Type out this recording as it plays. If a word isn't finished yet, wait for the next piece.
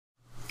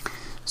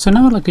So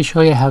now I'd like to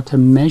show you how to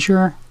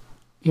measure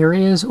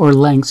areas or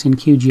lengths in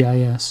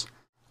QGIS.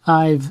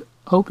 I've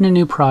opened a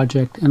new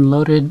project and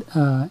loaded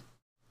an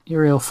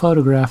aerial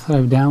photograph that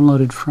I've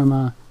downloaded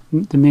from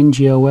the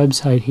Mingeo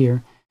website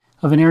here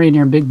of an area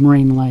near a big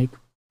marine lake.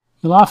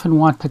 You'll often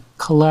want to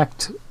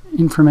collect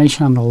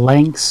information on the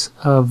lengths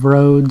of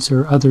roads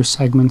or other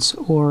segments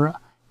or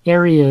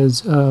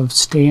areas of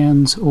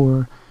stands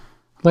or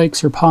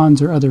lakes or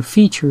ponds or other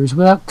features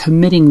without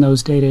committing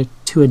those data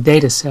to a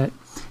data set.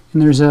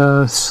 And there's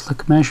a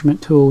slick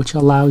measurement tool which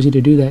allows you to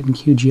do that in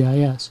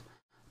QGIS.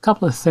 A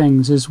couple of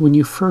things is when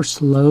you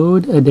first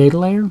load a data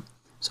layer,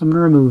 so I'm going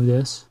to remove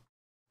this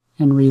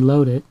and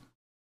reload it,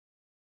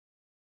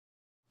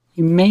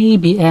 you may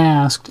be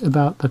asked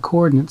about the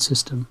coordinate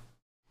system.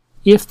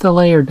 If the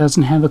layer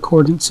doesn't have a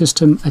coordinate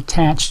system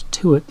attached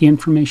to it, the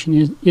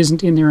information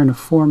isn't in there in a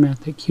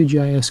format that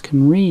QGIS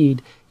can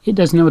read, it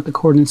doesn't know what the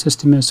coordinate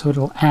system is, so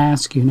it'll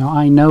ask you. Now,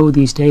 I know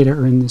these data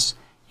are in this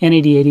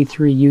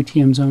N8083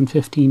 UTM Zone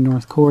 15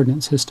 North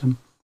coordinate system.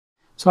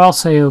 So I'll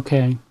say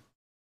OK.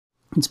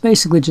 It's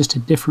basically just a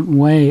different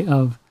way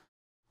of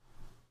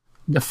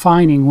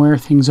defining where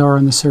things are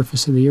on the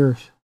surface of the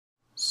Earth.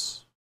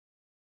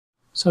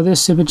 So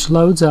this image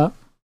loads up.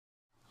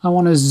 I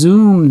want to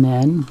zoom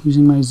then,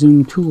 using my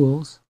zoom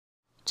tools,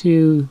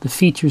 to the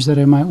features that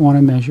I might want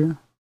to measure.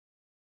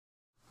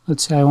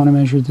 Let's say I want to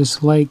measure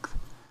this lake,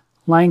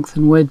 length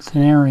and width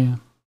and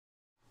area.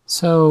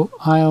 So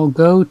I'll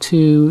go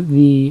to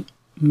the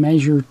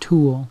measure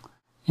tool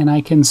and I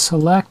can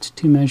select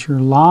to measure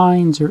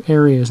lines or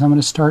areas. I'm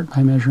going to start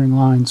by measuring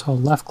lines. So I'll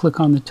left click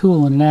on the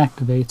tool and it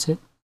activates it.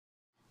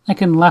 I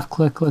can left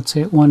click, let's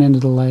say, at one end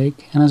of the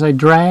lake, and as I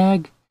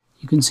drag,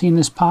 you can see in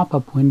this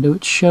pop-up window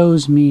it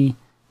shows me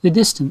the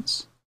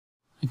distance.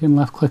 I can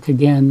left click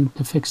again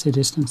to fix the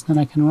distance, then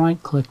I can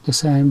right click to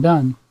say I'm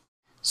done.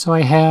 So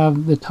I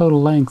have the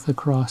total length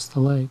across the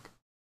lake.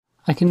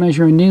 I can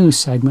measure a new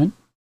segment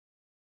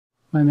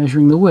by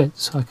measuring the width,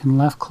 so I can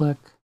left click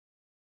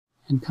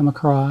and come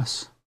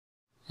across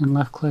and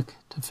left click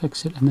to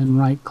fix it and then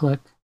right click,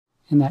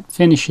 and that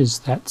finishes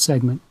that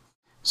segment.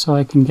 So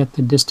I can get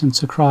the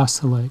distance across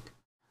the lake.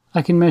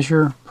 I can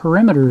measure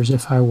perimeters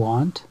if I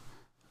want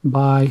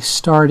by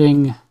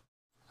starting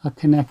a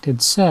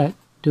connected set,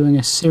 doing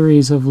a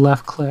series of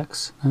left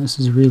clicks. Now this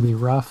is really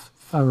rough.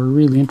 If I were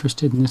really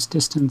interested in this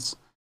distance,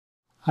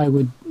 I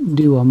would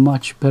do a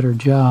much better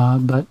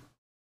job, but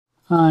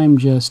I'm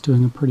just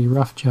doing a pretty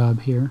rough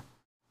job here.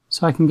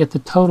 So I can get the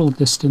total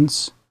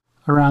distance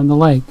around the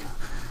lake.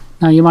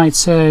 Now you might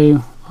say,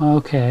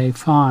 okay,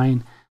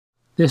 fine,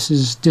 this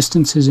is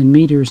distances in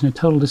meters and a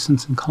total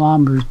distance in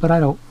kilometers, but I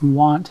don't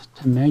want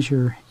to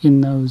measure in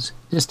those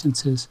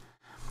distances.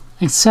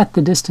 I set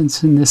the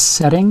distance in this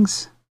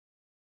settings,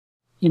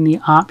 in the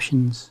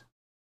options.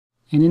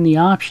 And in the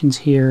options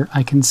here,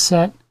 I can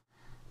set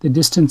the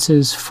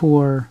distances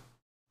for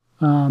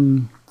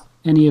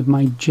any of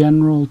my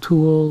general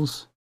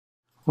tools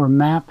or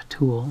map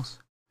tools.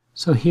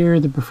 So here,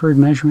 the preferred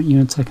measurement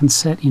units I can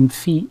set in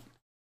feet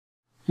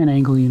and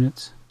angle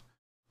units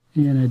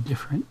in a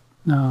different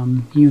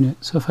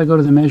unit. So if I go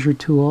to the measure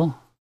tool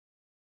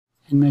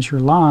and measure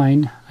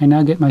line, I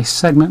now get my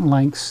segment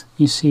lengths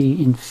you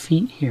see in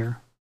feet here.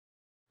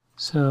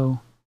 So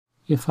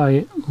if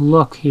I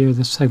look here,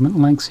 the segment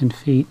lengths in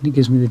feet, and it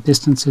gives me the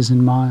distances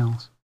in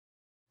miles.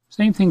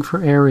 Same thing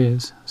for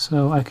areas.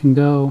 So I can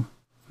go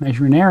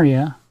measure an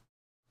area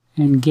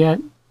and get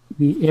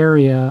the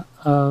area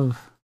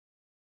of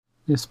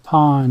this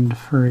pond,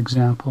 for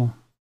example.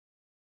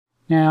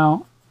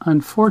 Now,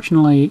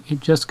 unfortunately, it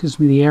just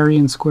gives me the area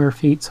in square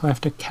feet, so I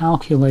have to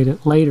calculate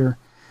it later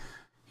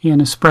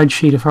in a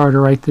spreadsheet if I were to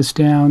write this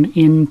down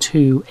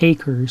into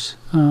acres,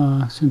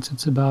 since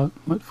it's about,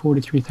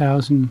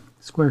 43,000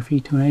 square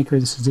feet to an acre.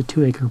 This is a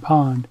 2-acre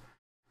pond.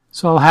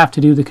 So I'll have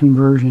to do the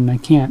conversion. I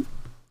can't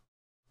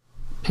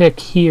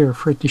pick here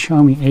for it to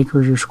show me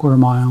acres or square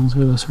miles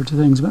or those sorts of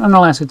things. But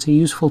nonetheless, it's a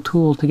useful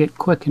tool to get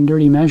quick and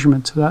dirty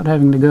measurements without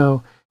having to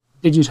go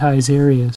digitize areas.